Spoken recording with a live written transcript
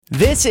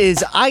This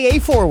is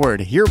IA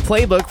Forward, your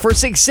playbook for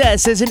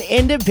success as an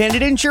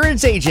independent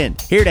insurance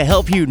agent. Here to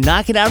help you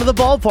knock it out of the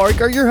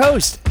ballpark are your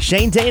hosts,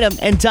 Shane Tatum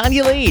and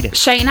Tanya Lead.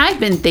 Shane, I've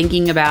been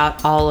thinking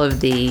about all of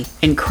the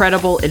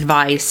incredible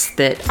advice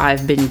that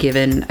I've been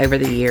given over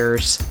the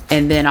years,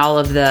 and then all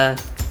of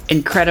the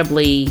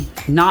incredibly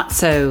not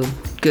so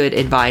good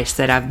advice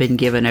that I've been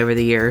given over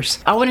the years.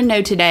 I want to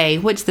know today,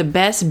 what's the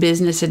best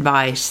business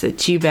advice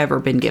that you've ever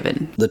been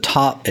given? The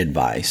top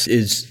advice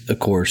is, of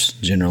course,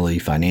 generally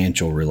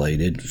financial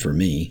related for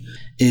me,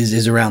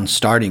 is around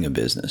starting a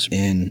business.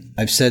 And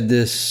I've said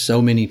this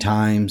so many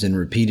times and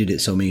repeated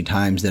it so many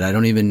times that I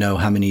don't even know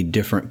how many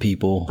different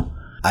people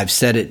I've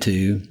said it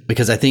to,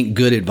 because I think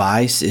good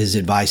advice is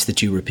advice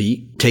that you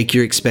repeat. Take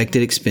your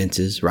expected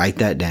expenses, write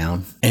that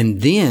down,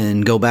 and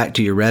then go back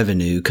to your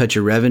revenue, cut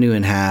your revenue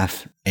in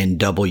half and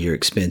double your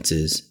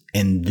expenses,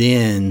 and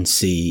then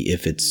see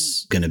if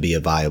it's going to be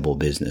a viable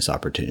business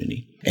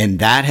opportunity. And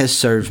that has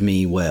served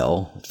me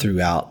well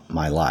throughout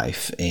my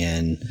life,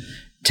 and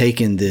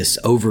taken this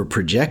over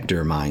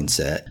projector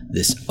mindset,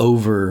 this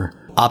over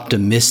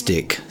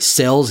optimistic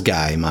sales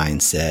guy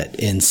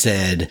mindset, and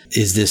said,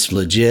 is this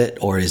legit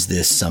or is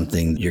this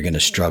something you're going to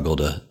struggle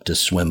to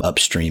swim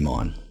upstream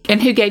on?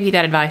 And who gave you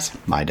that advice?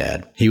 My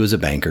dad. He was a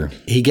banker.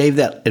 He gave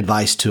that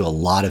advice to a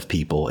lot of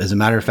people. As a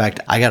matter of fact,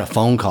 I got a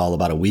phone call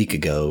about a week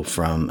ago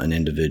from an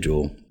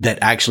individual that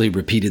actually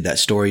repeated that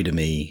story to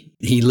me.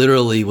 He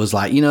literally was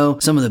like,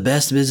 some of the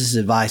best business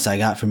advice I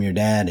got from your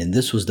dad, and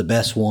this was the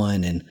best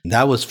one. And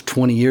that was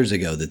 20 years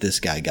ago that this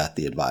guy got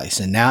the advice.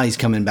 And now he's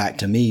coming back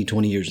to me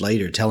 20 years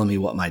later telling me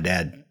what my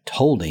dad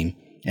told him.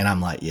 And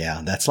I'm like,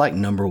 yeah, that's like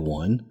number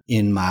one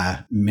in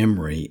my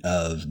memory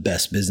of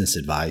best business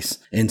advice.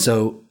 And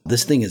so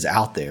this thing is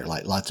out there.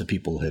 Like, lots of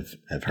people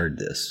have heard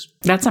this.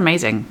 That's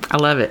amazing. I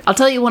love it. I'll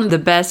tell you, one of the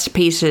best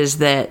pieces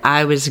that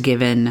I was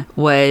given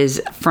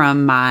was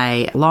from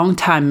my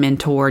longtime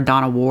mentor,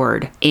 Donna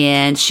Ward.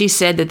 And she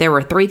said that there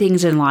were 3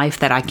 things in life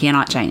that I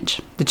cannot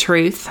change: the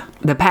truth,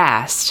 the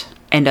past,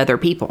 and other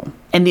people.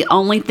 And the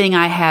only thing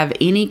I have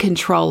any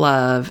control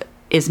of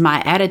is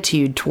my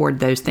attitude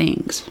toward those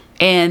things.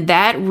 And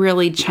that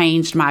really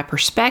changed my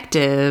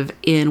perspective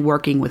in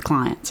working with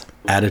clients.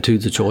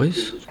 Attitude's a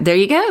choice? There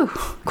you go.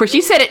 Of course,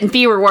 you said it in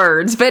fewer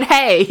words, but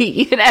hey,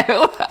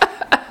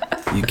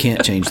 You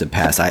can't change the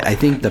past. I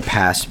think the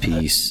past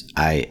piece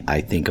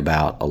I think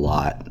about a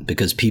lot,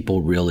 because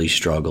people really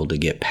struggle to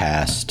get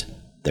past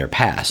their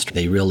past.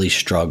 They really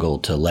struggle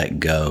to let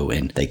go,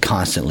 and they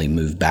constantly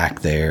move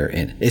back there,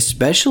 and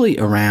especially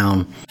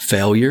around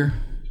failure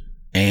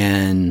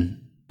and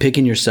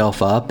picking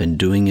yourself up and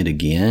doing it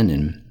again.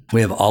 And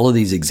we have all of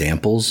these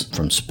examples,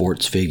 from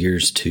sports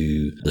figures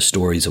to the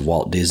stories of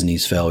Walt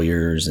Disney's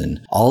failures and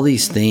all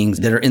these things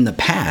that are in the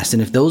past.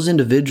 And if those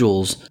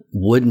individuals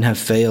wouldn't have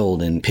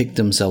failed and picked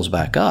themselves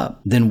back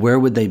up, then where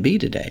would they be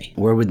today?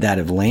 Where would that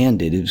have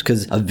landed? It was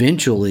because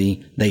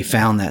eventually they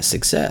found that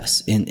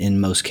success in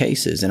most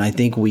cases. And I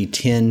think we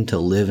tend to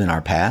live in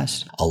our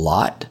past a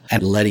lot,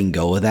 and letting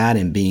go of that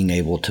and being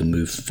able to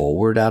move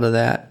forward out of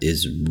that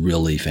is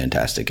really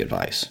fantastic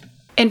advice.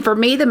 And for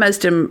me, the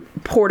most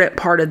important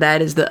part of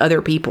that is the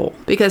other people.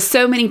 Because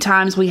so many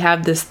times we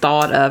have this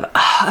thought of,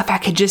 if I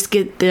could just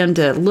get them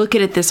to look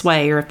at it this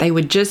way, or if they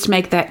would just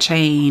make that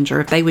change,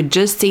 or if they would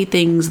just see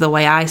things the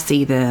way I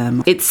see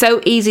them. It's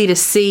so easy to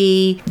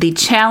see the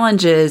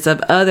challenges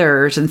of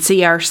others and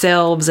see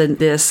ourselves in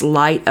this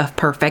light of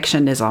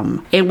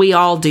perfectionism. And we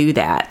all do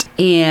that.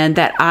 And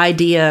that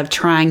idea of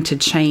trying to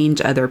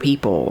change other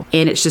people.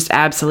 And it's just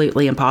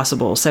absolutely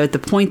impossible. So at the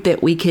point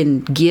that we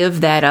can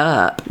give that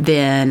up,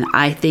 then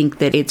I think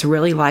that it's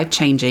really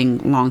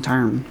life-changing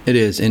long-term. It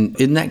is. And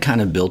isn't that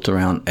kind of built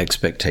around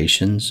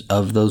expectations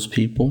of those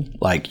people?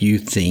 Like, you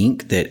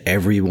think that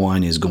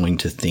everyone is going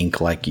to think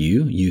like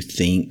you. You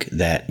think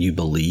that you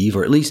believe,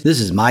 or at least this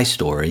is my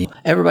story,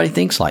 everybody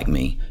thinks like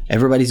me.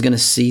 Everybody's going to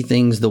see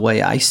things the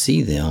way I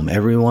see them.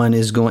 Everyone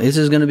is going, this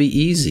is going to be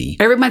easy.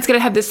 Everyone's going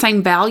to have the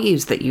same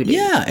values that you do.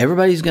 Yeah,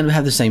 everybody's going to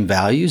have the same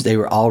values. They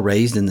were all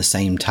raised in the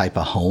same type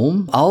of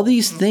home. All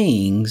these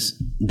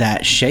things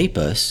that shape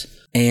us.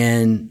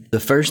 And the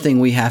first thing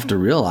we have to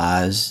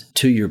realize,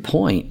 to your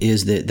point,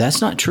 is that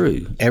that's not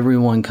true.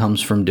 Everyone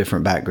comes from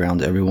different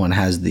backgrounds. Everyone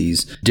has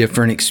these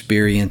different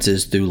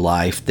experiences through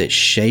life that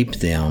shape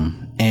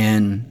them.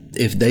 And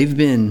if they've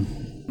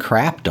been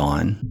crapped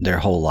on their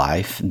whole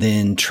life,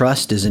 then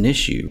trust is an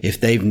issue. If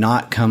they've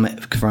not come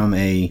from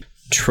a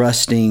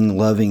trusting,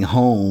 loving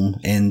home,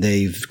 and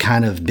they've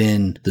kind of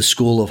been the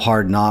school of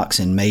hard knocks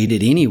and made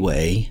it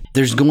anyway,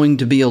 there's going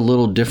to be a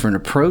little different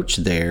approach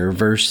there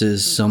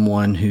versus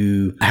someone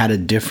who had a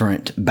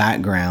different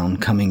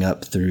background coming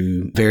up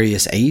through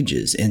various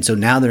ages. And so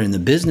now they're in the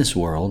business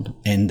world,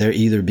 and they're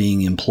either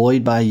being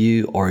employed by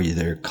you, or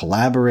they're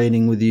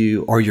collaborating with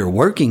you, or you're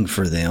working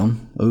for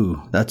them.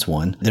 Ooh, that's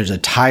one. There's a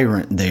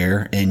tyrant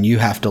there, and you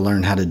have to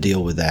learn how to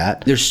deal with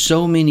that. There's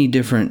so many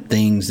different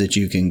things that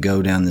you can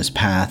go down this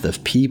path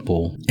of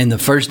people. And the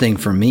first thing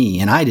for me,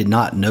 and I did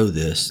not know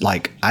this,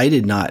 like I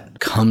did not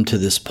come to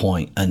this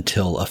point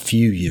until a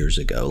few years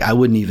ago. I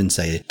wouldn't even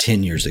say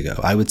 10 years ago.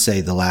 I would say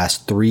the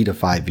last 3 to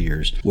 5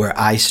 years where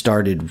I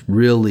started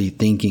really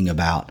thinking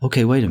about,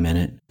 okay, wait a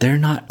minute. They're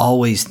not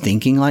always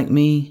thinking like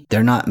me.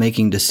 They're not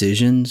making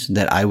decisions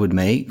that I would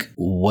make.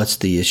 What's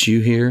the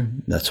issue here?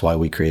 That's why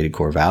we created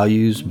Core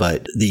Values.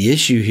 But the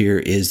issue here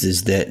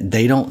is that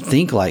they don't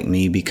think like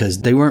me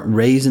because they weren't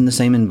raised in the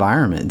same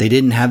environment. They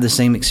didn't have the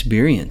same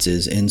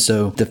experiences. And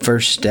so the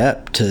first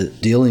step to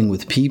dealing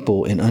with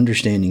people and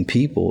understanding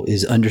people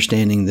is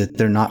understanding that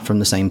they're not from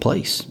the same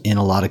place in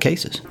a lot of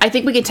cases. I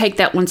think we could take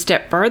that one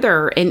step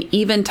further and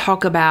even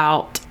talk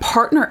about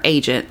partner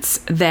agents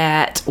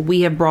that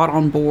we have brought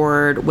on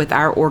board with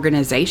our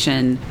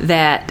organization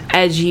that,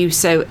 as you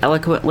so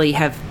eloquently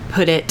have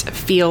put it,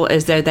 feel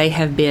as though they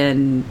have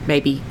been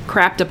maybe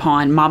crapped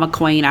upon. Mama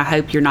Queen, I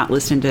hope you're not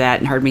listening to that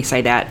and heard me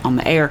say that on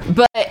the air.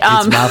 But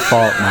it's my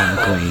fault,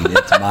 Mama Queen.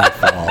 It's my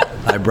fault.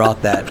 I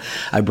brought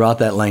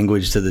that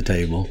language to the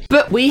table.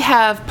 But we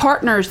have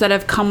partners that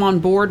have come on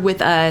board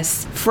with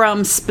us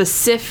from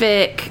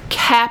specific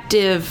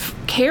captive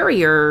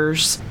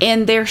carriers,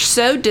 and they're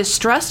so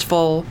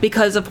distrustful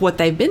because of what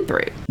they've been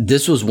through.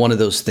 This was one of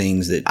those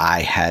things that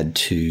I had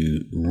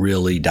to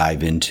really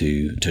dive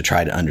into to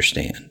try to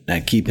understand. Now,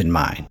 keep in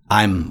mind,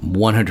 I'm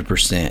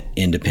 100%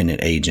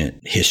 independent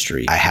agent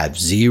history. I have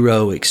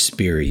zero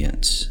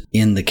experience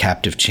in the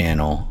captive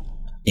channel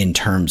in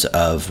terms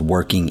of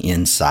working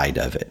inside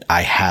of it.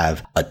 I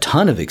have a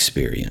ton of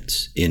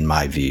experience, in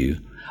my view,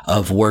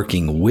 of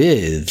working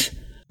with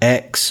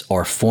ex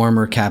or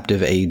former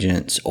captive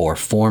agents or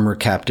former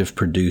captive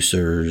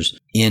producers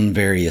in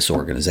various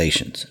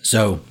organizations.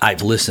 So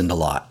I've listened a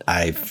lot.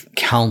 I've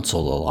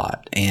counseled a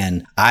lot.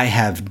 And I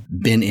have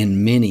been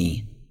in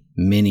many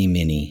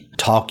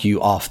talk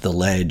you off the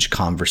ledge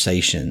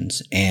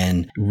conversations.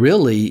 And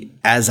really,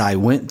 as I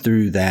went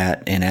through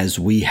that and as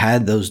we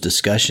had those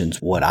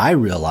discussions, what I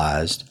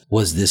realized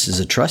was this is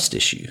a trust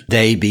issue.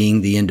 They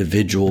being the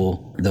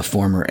individual, the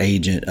former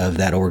agent of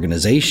that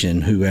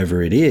organization,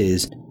 whoever it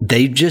is,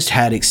 they just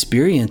had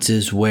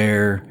experiences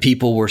where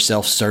people were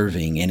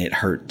self-serving and it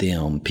hurt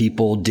them.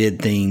 People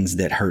did things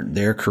that hurt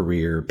their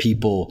career.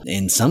 People,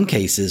 in some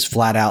cases,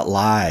 flat out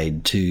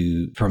lied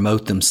to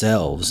promote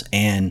themselves.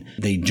 And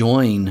they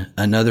join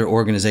another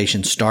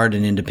organization, start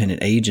an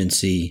independent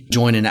agency,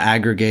 join an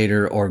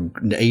aggregator or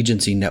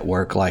agency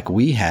network like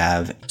we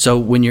have. So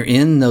when you're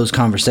in those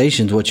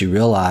conversations, what you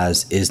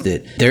realize is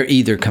that they're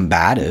either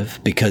combative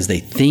because they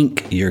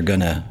think you're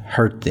going to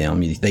hurt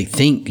them. They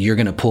think you're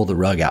going to pull the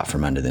rug out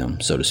from under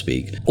them, so to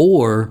speak.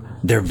 Or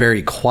they're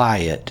very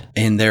quiet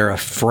and they're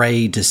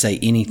afraid to say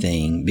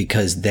anything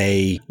because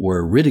they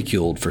were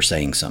ridiculed for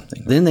saying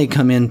something. Then they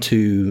come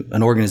into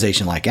an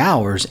organization like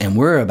ours and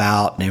we're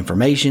about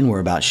information, we're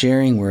about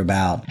sharing, we're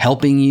about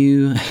helping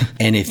you.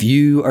 And if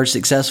you are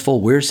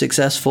successful, we're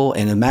successful.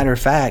 And as a matter of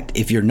fact,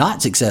 if you're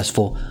not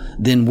successful,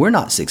 then we're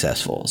not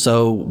successful.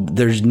 So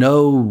there's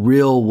no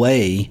real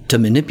way to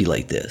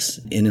manipulate this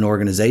in an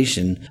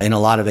organization, in a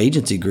lot of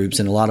agency groups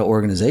and a lot of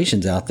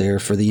organizations out there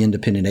for the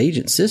independent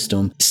agent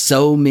system.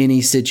 So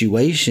many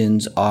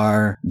situations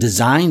are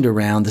designed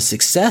around the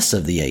success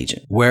of the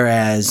agent.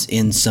 Whereas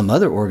in some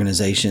other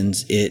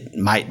organizations, it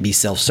might be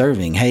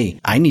self-serving. Hey,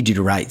 I need you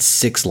to write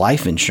 6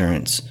 life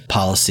insurance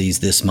policies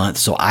this month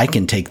so I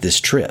can take this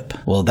trip.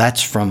 Well,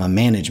 that's from a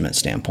management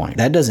standpoint.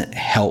 That doesn't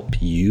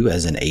help you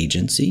as an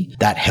agency.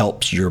 That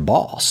helps your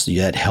boss.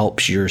 That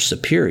helps your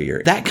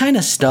superior. That kind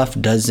of stuff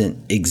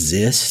doesn't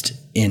exist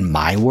in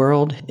my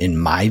world, in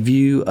my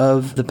view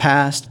of the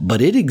past, but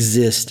it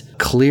exists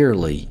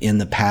clearly in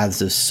the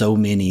paths of so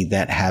many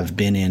that have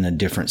been in a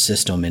different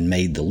system and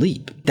made the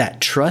leap.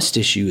 That trust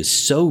issue is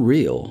so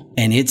real,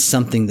 and it's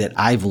something that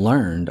I've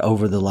learned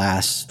over the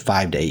last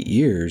 5 to 8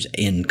 years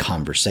in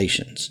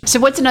conversations. So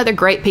what's another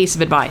great piece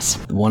of advice?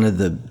 One of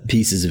the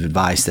pieces of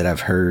advice that I've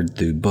heard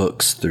through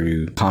books,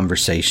 through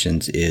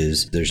conversations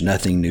is there's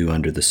nothing new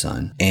under the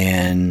sun.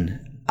 And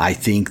I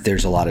think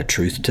there's a lot of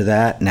truth to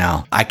that.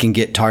 Now, I can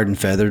get tarred and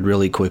feathered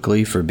really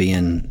quickly for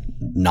being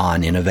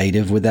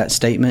non-innovative with that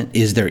statement.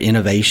 Is there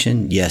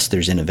innovation? Yes,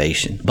 there's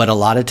innovation. But a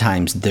lot of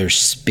times there's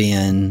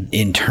spin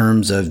in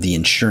terms of the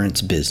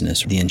insurance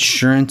business. The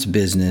insurance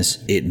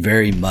business, it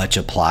very much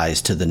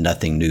applies to the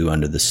nothing new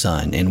under the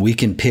sun. And we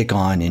can pick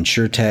on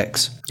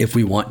insurtechs if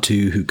we want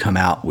to, who come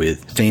out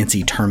with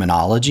fancy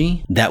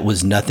terminology that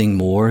was nothing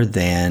more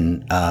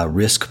than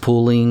risk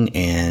pooling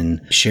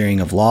and sharing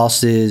of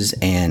losses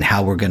and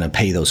how we're going to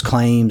pay those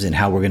claims and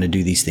how we're going to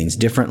do these things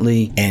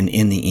differently. And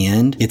in the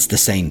end, it's the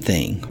same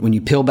thing. When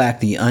you peel back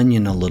the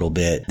onion a little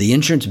bit, the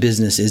insurance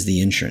business is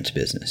the insurance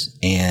business.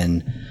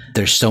 And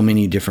there's so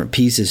many different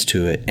pieces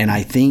to it. And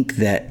I think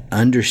that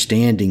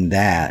understanding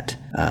that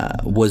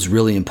was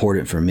really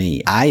important for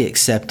me. I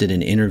accepted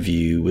an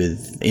interview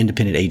with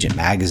Independent Agent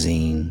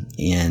Magazine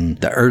in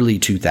the early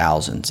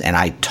 2000s, and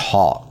I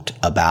talked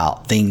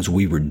about things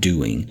we were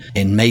doing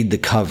and made the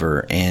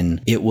cover.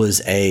 And it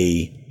was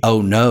a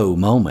oh no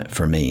moment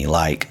for me.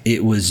 Like,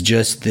 it was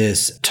just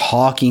this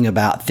talking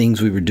about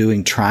things we were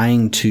doing,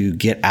 trying to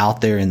get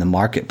out there in the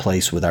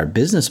marketplace with our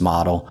business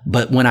model.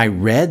 But when I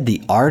read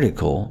the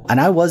article, and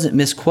I wasn't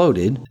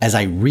misquoted, as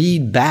I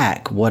read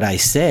back what I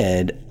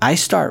said, I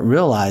start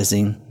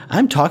realizing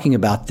I'm talking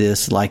about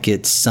this like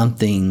it's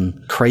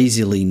something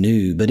crazily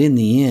new, but in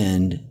the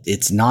end,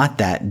 it's not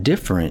that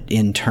different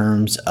in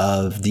terms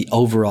of the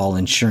overall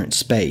insurance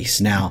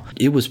space. Now,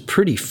 it was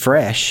pretty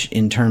fresh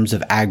in terms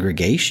of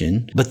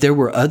aggregation, but there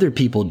were other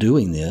people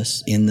doing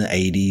this in the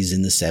 80s,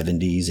 in the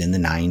 70s, in the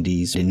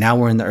 90s, and now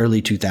we're in the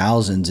early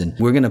 2000s, and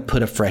we're going to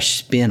put a fresh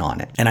spin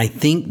on it. And I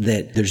think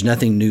that there's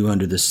nothing new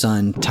under the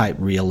sun type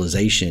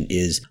realization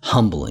is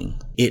humbling.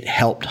 It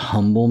helped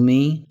humble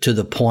me to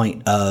the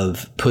point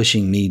of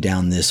pushing me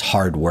down this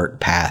hard work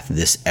path,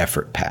 this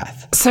effort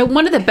path. So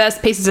one of the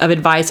best pieces of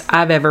advice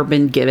I've ever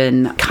been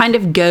given kind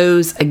of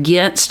goes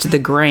against the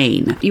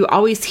grain. You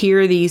always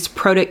hear these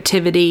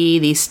productivity,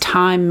 these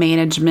time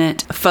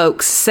management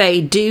folks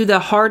say, do the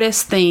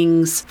hardest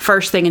things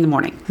first thing in the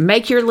morning.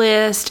 Make your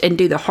list and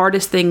do the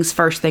hardest things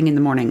first thing in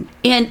the morning.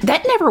 And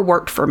that never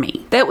worked for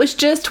me. That was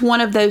just one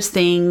of those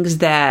things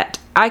that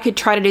I could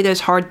try to do those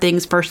hard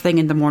things first thing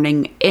in the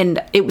morning,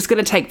 and it was going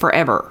to take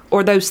forever.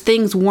 Or those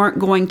things weren't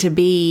going to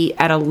be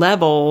at a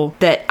level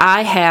that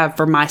I have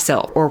for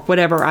myself or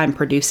whatever I'm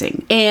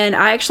producing. And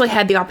I actually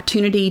had the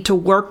opportunity to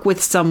work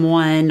with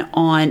someone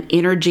on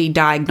energy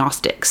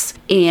diagnostics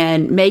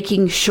and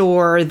making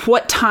sure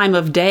what time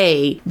of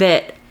day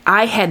that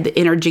I had the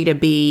energy to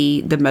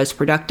be the most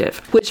productive,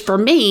 which for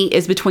me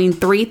is between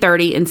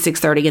 3:30 and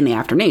 6:30 in the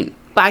afternoon.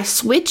 By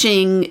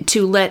switching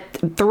to let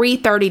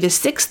 3:30 to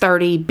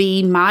 6:30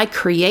 be my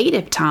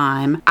creative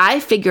time,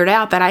 I figured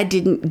out that I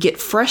didn't get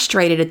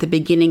frustrated at the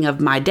beginning of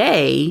my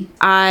day.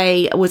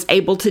 I was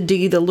able to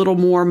do the little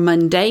more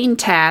mundane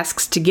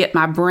tasks to get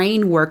my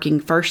brain working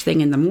first thing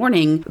in the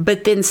morning,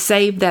 but then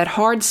save that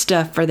hard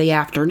stuff for the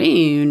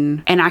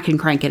afternoon, and I can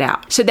crank it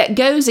out. So that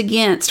goes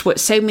against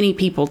what so many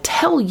people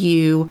tell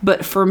you,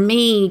 but for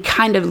me,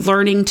 kind of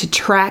learning to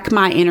track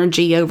my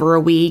energy over a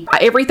week,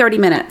 every 30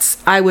 minutes,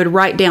 I would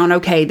write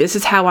down, okay, this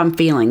is how I'm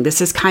feeling.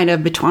 This is kind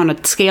of on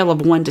a scale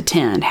of 1 to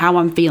 10, how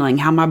I'm feeling,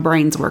 how my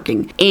brain's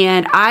working.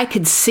 And I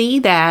could see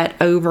that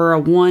over a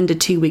 1 to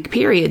 2 week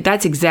period.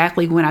 That's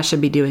exactly when I should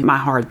be doing my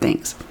hard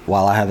things.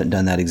 While I haven't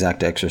done that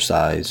exact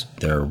exercise,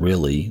 there are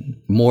really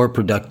more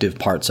productive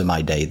parts of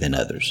my day than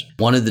others.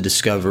 One of the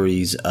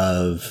discoveries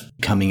of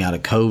coming out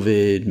of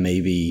COVID,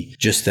 maybe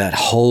just that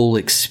whole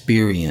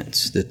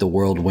experience that the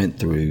world went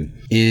through,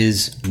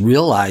 is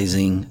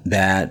realizing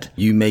that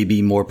you may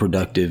be more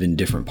productive in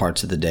different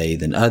parts of the day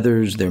than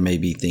others. There may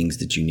be things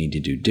that you need to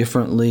do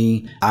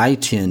differently. I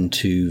tend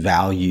to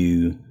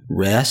value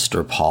rest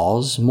or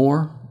pause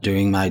more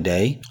during my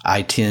day.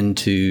 I tend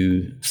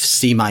to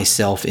see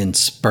myself in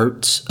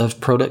spurts of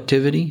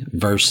productivity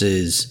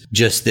versus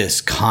just this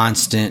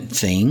constant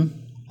thing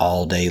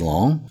all day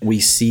long. We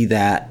see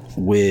that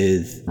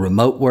with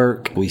remote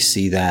work. We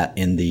see that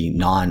in the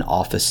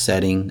non-office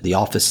setting. The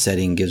office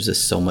setting gives us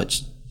so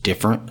much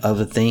different of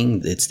a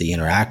thing. It's the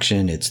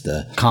interaction, it's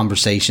the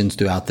conversations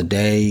throughout the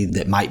day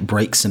that might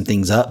break some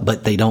things up,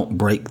 but they don't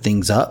break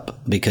things up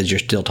because you're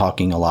still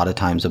talking a lot of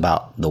times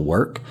about the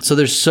work. So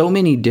there's so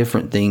many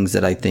different things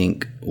that I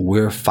think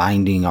we're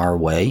finding our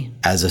way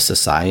as a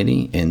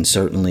society, and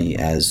certainly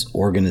as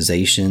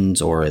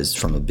organizations or as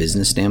from a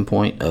business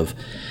standpoint of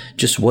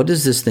just what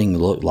does this thing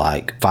look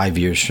like 5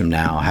 years from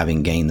now,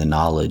 having gained the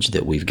knowledge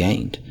that we've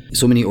gained.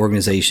 So many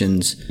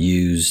organizations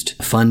used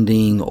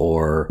funding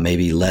or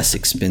maybe less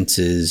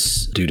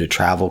expenses due to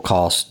travel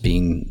costs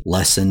being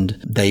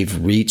lessened.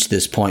 They've reached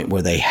this point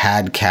where they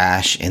had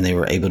cash and they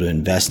were able to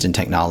invest in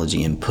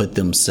technology and put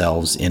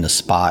themselves in a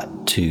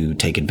spot to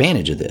take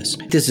advantage of this.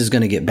 This is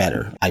going to get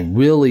better. I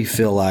really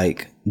feel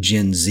like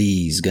Gen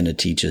Z is going to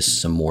teach us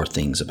some more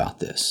things about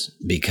this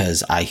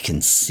because I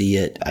can see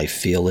it, I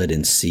feel it,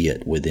 and see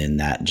it within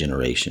that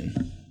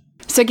generation.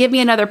 So give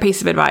me another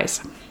piece of advice.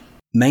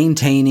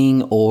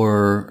 Maintaining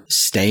or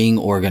staying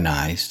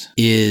organized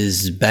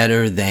is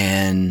better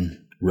than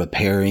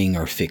repairing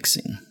or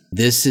fixing.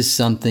 This is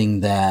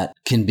something that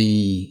can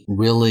be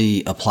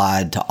really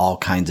applied to all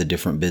kinds of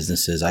different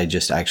businesses. I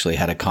just actually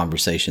had a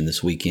conversation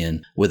this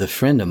weekend with a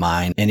friend of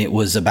mine, and it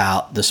was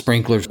about the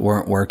sprinklers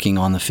weren't working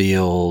on the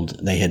field.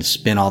 They had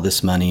spent all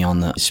this money on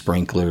the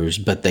sprinklers,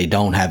 but they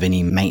don't have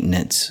any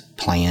maintenance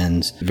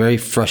plans. Very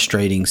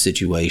frustrating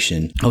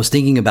situation. I was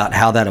thinking about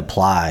how that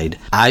applied.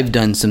 I've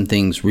done some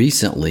things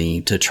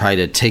recently to try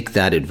to take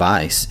that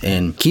advice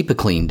and keep a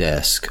clean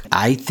desk.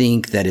 I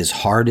think that as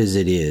hard as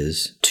it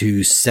is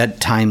to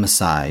set time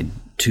aside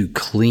to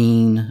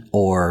clean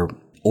or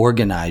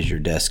organize your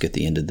desk at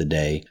the end of the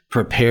day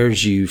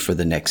prepares you for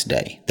the next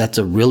day. That's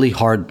a really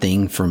hard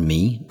thing for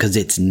me because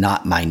it's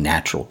not my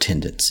natural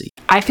tendency.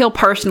 I feel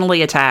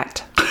personally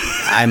attacked.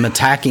 I'm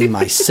attacking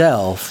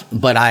myself,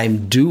 but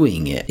I'm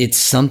doing it. It's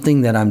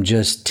something that I'm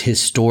just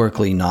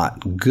historically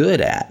not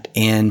good at.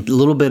 And a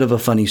little bit of a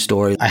funny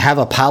story. I have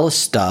a pile of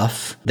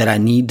stuff that I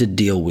need to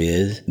deal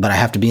with, but I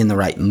have to be in the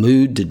right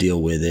mood to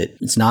deal with it.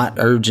 It's not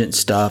urgent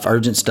stuff.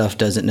 Urgent stuff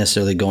doesn't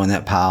necessarily go in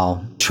that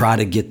pile. Try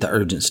to get the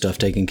urgent stuff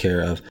taken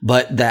care of.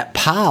 But that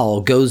pile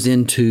goes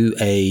into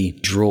a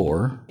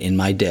drawer in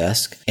my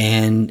desk.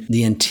 And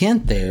the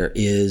intent there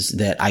is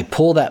that I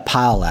pull that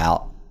pile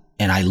out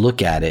and I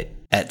look at it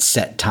at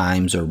set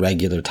times or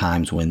regular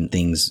times when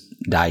things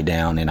die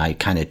down, and I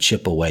kind of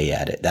chip away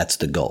at it. That's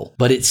the goal.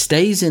 But it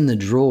stays in the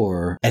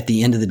drawer at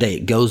the end of the day.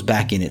 It goes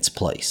back in its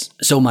place.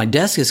 So my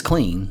desk is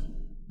clean,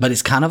 but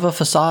it's kind of a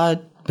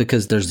facade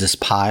because there's this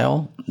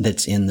pile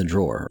that's in the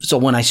drawer. So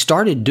when I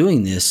started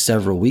doing this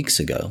several weeks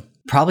ago,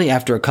 probably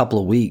after a couple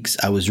of weeks,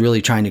 I was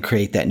really trying to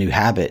create that new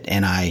habit,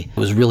 and I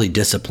was really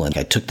disciplined.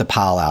 I took the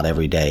pile out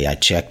every day. I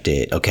checked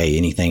it. Okay,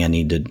 anything I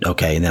need to,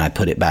 okay, and then I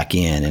put it back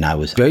in, and I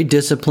was very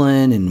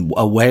disciplined and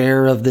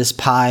aware of this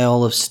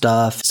pile of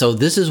stuff. So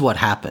this is what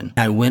happened.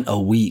 I went a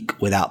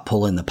week without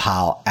pulling the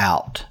pile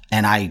out,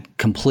 and I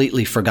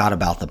completely forgot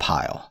about the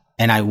pile.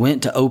 And I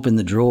went to open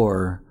the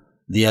drawer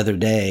the other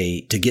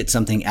day to get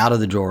something out of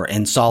the drawer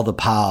and saw the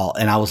pile,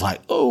 and I was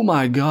like, oh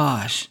my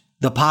gosh.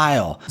 The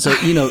pile. So,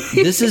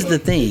 this is the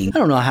thing. I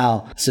don't know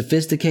how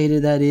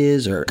sophisticated that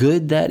is or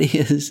good that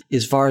is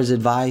as far as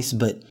advice,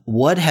 but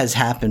what has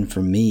happened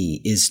for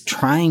me is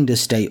trying to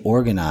stay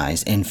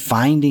organized and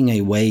finding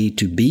a way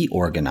to be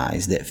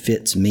organized that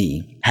fits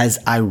me has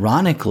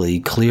ironically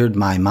cleared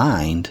my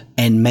mind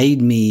and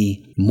made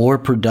me more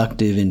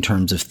productive in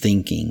terms of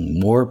thinking,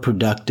 more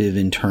productive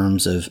in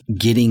terms of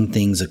getting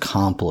things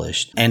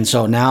accomplished. And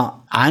so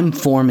now I'm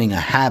forming a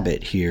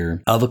habit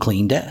here of a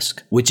clean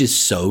desk, which is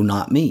so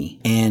not me.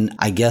 And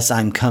I guess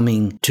I'm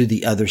coming to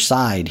the other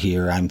side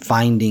here. I'm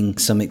finding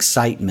some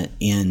excitement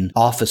in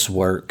office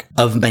work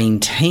of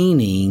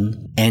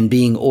maintaining and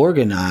being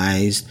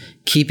organized,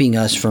 keeping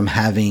us from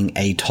having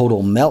a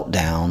total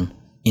meltdown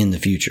in the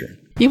future.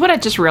 You know what I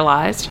just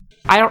realized?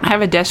 I don't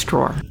have a desk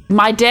drawer.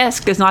 My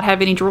desk does not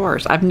have any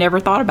drawers. I've never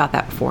thought about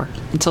that before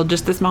until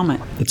just this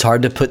moment. It's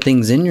hard to put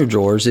things in your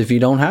drawers if you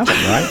don't have them,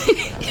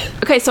 right?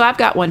 Okay, so I've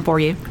got one for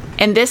you.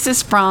 And this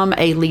is from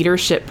a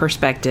leadership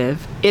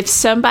perspective. If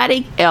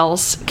somebody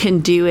else can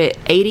do it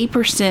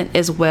 80%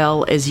 as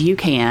well as you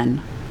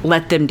can,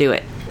 let them do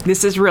it.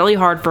 This is really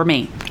hard for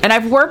me. And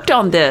I've worked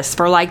on this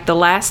for like the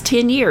last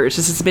 10 years.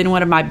 This has been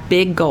one of my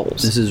big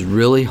goals. This is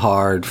really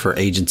hard for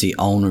agency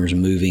owners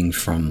moving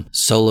from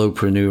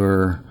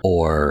solopreneur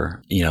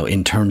or,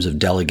 in terms of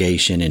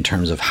delegation, in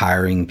terms of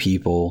hiring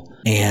people.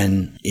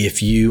 And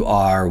if you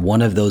are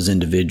one of those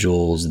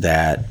individuals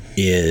that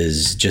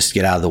is just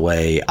get out of the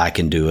way, I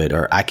can do it,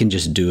 or I can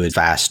just do it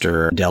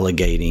faster,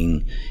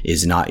 delegating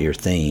is not your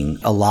thing.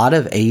 A lot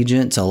of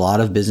agents, a lot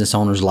of business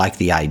owners like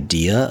the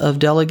idea of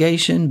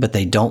delegation, but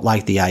they don't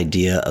like the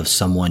idea of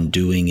someone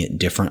doing it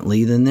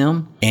differently than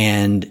them.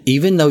 And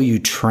even though you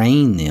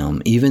train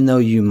them, even though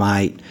you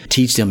might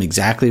teach them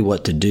exactly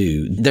what to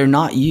do, they're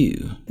not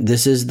you.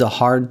 This is the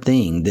hard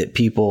thing that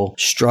people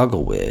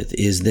struggle with,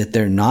 is that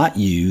they're not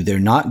you. They're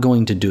not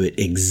going to do it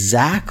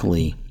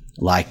exactly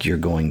like you're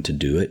going to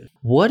do it.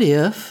 What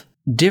if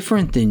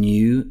different than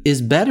you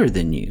is better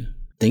than you?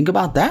 Think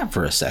about that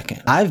for a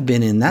second. I've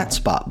been in that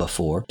spot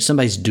before.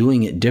 Somebody's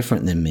doing it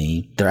different than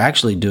me. They're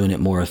actually doing it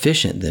more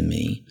efficient than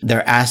me.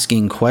 They're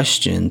asking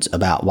questions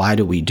about why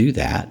do we do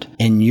that?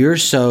 And you're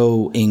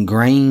so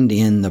ingrained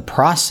in the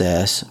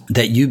process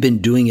that you've been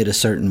doing it a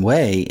certain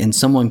way, and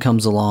someone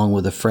comes along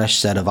with a fresh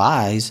set of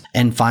eyes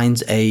and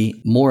finds a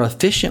more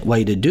efficient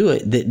way to do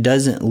it that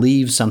doesn't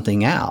leave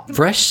something out.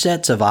 Fresh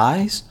sets of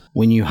eyes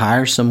when you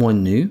hire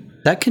someone new,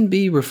 that can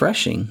be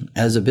refreshing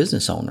as a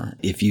business owner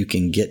if you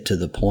can get to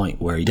the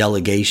point where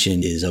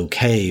delegation is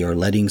okay or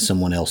letting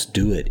someone else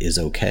do it is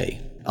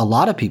okay. A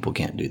lot of people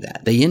can't do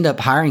that. They end up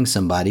hiring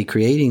somebody,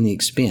 creating the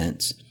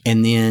expense,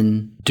 and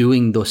then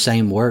doing the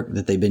same work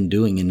that they've been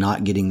doing and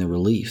not getting the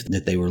relief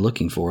that they were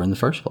looking for in the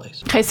first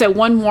place. Okay, so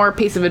one more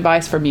piece of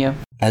advice from you.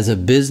 As a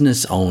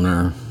business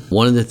owner,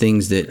 one of the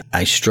things that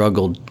I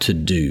struggled to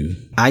do,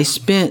 I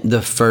spent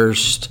the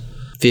first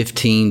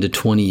 15 to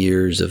 20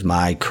 years of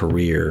my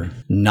career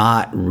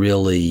not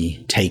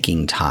really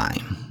taking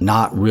time,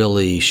 not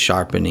really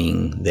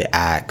sharpening the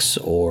axe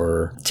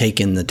or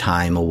taking the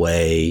time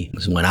away.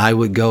 When I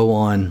would go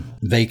on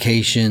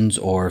vacations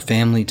or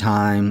family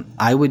time,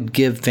 I would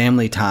give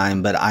family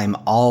time, but I'm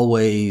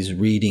always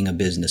reading a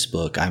business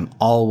book. I'm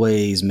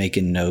always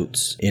making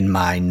notes in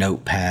my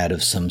notepad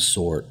of some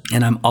sort,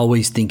 and I'm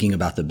always thinking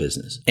about the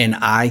business. And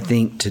I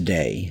think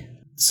today,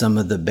 some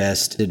of the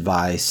best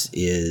advice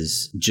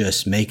is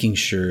just making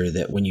sure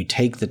that when you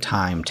take the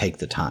time, take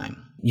the time.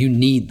 You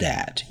need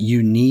that.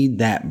 You need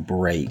that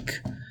break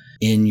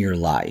in your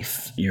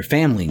life. Your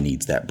family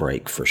needs that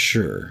break for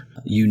sure.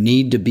 You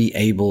need to be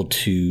able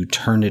to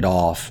turn it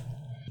off,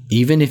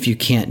 even if you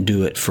can't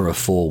do it for a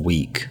full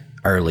week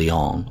early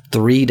on.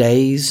 3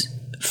 days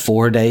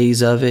 4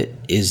 days of it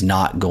is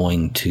not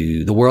going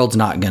to, the world's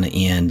not going to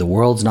end. The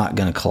world's not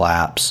going to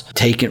collapse.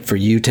 Taking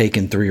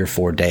 3 or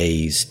 4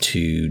 days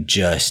to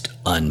just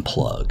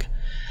unplug.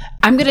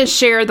 I'm going to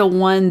share the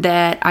one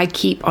that I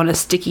keep on a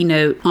sticky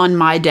note on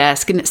my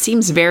desk, and it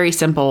seems very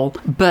simple,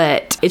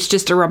 but it's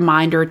just a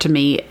reminder to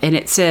me, and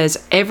it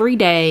says, every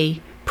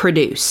day,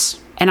 produce.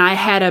 And I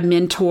had a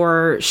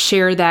mentor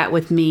share that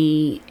with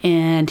me,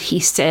 and he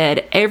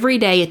said, every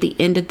day at the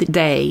end of the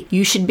day,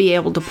 you should be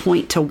able to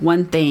point to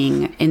one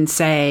thing and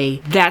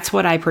say, that's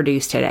what I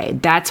produced today.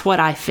 That's what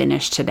I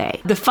finished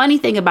today. The funny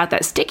thing about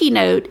that sticky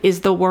note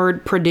is the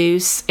word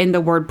produce and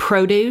the word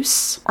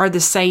produce are the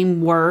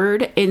same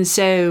word. And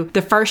so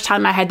the first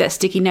time I had that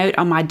sticky note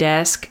on my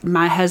desk,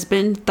 my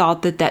husband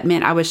thought that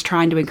meant I was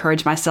trying to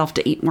encourage myself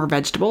to eat more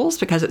vegetables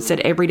because it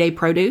said everyday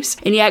produce.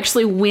 And he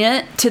actually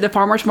went to the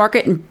farmer's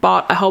market and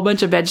bought a whole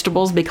bunch of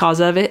vegetables because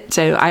of it.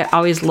 So I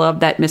always loved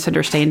that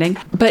misunderstanding.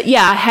 But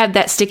yeah, I have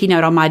that sticky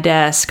note on my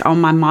desk,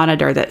 on my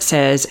monitor that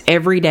says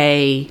every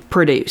day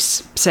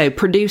produce. So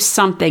produce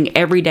something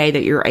every day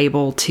that you're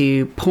able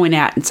to point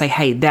out and say,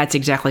 hey, that's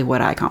exactly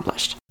what I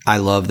accomplished. I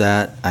love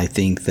that. I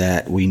think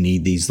that we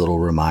need these little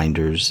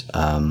reminders.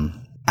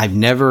 I've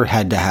never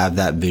had to have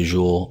that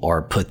visual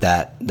or put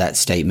that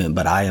statement,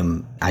 but I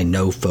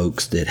know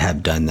folks that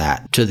have done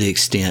that to the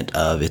extent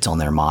of it's on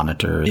their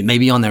monitor. It may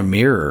be on their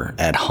mirror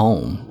at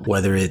home,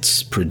 whether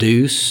it's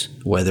produce,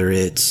 whether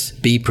it's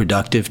be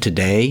productive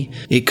today.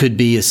 It could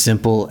be as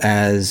simple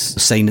as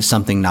saying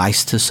something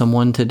nice to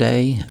someone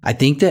today. I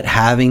think that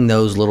having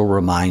those little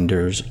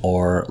reminders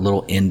or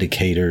little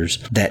indicators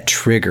that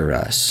trigger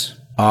us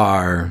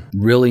are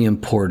really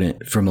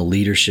important from a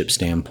leadership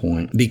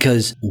standpoint,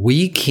 because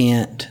we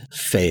can't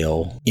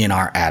fail in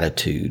our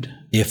attitude.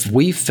 If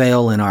we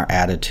fail in our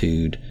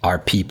attitude, our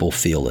people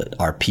feel it,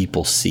 our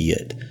people see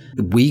it.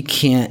 We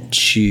can't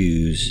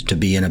choose to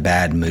be in a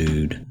bad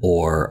mood,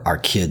 or our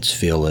kids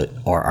feel it,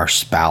 or our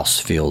spouse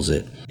feels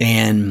it.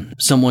 And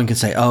someone can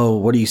say, oh,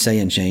 what are you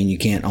saying, Shane? You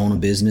can't own a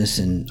business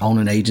and own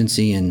an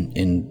agency and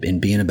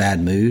be in a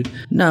bad mood?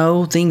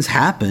 No, things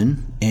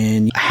happen.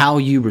 And how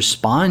you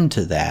respond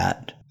to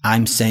that,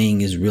 I'm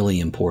saying, is really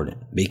important,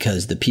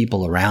 because the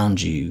people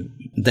around you,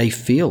 they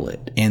feel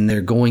it and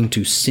they're going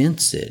to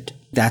sense it.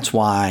 That's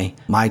why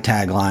my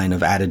tagline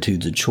of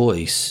attitudes of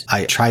choice,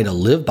 I try to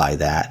live by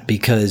that,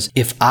 because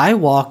if I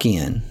walk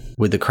in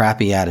with a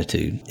crappy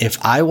attitude,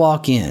 if I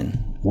walk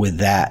in with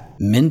that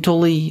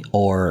mentally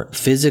or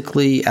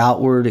physically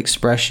outward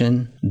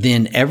expression,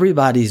 then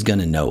everybody's going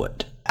to know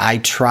it. I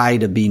try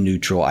to be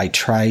neutral. I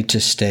try to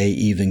stay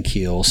even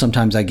keel.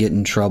 Sometimes I get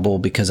in trouble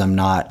because I'm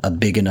not a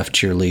big enough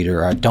cheerleader,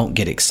 or I don't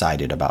get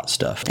excited about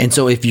stuff. And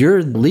so if you're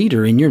a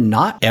leader and you're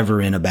not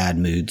ever in a bad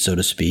mood, so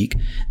to speak,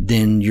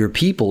 then your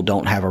people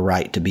don't have a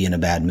right to be in a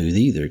bad mood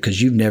either,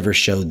 because you've never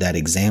showed that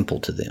example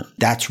to them.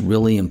 That's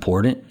really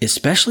important,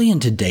 especially in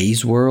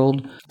today's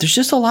world. There's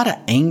just a lot of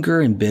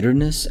anger and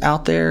bitterness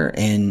out there.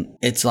 And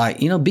it's like,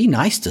 be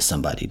nice to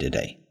somebody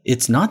today.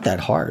 It's not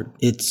that hard.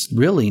 It's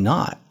really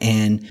not.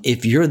 And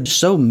if you're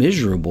so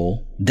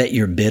miserable that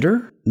you're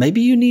bitter, maybe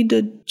you need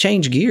to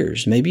change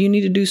gears. Maybe you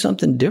need to do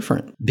something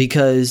different,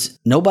 because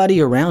nobody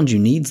around you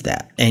needs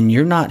that. And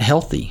you're not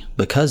healthy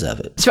because of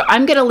it. So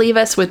I'm going to leave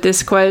us with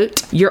this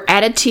quote. Your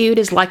attitude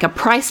is like a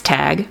price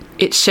tag.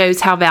 It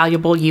shows how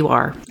valuable you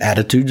are.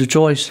 Attitude's a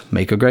choice.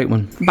 Make a great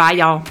one. Bye,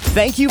 y'all.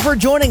 Thank you for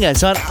joining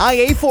us on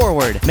IA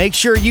Forward. Make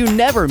sure you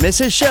never miss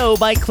a show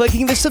by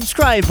clicking the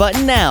subscribe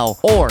button now,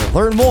 or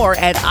learn more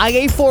at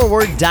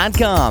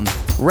iaforward.com.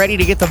 Ready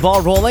to get the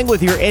ball rolling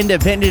with your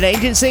independent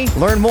agency?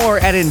 Learn more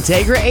at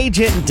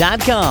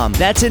IntegraAgent.com.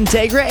 That's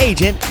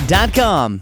IntegraAgent.com.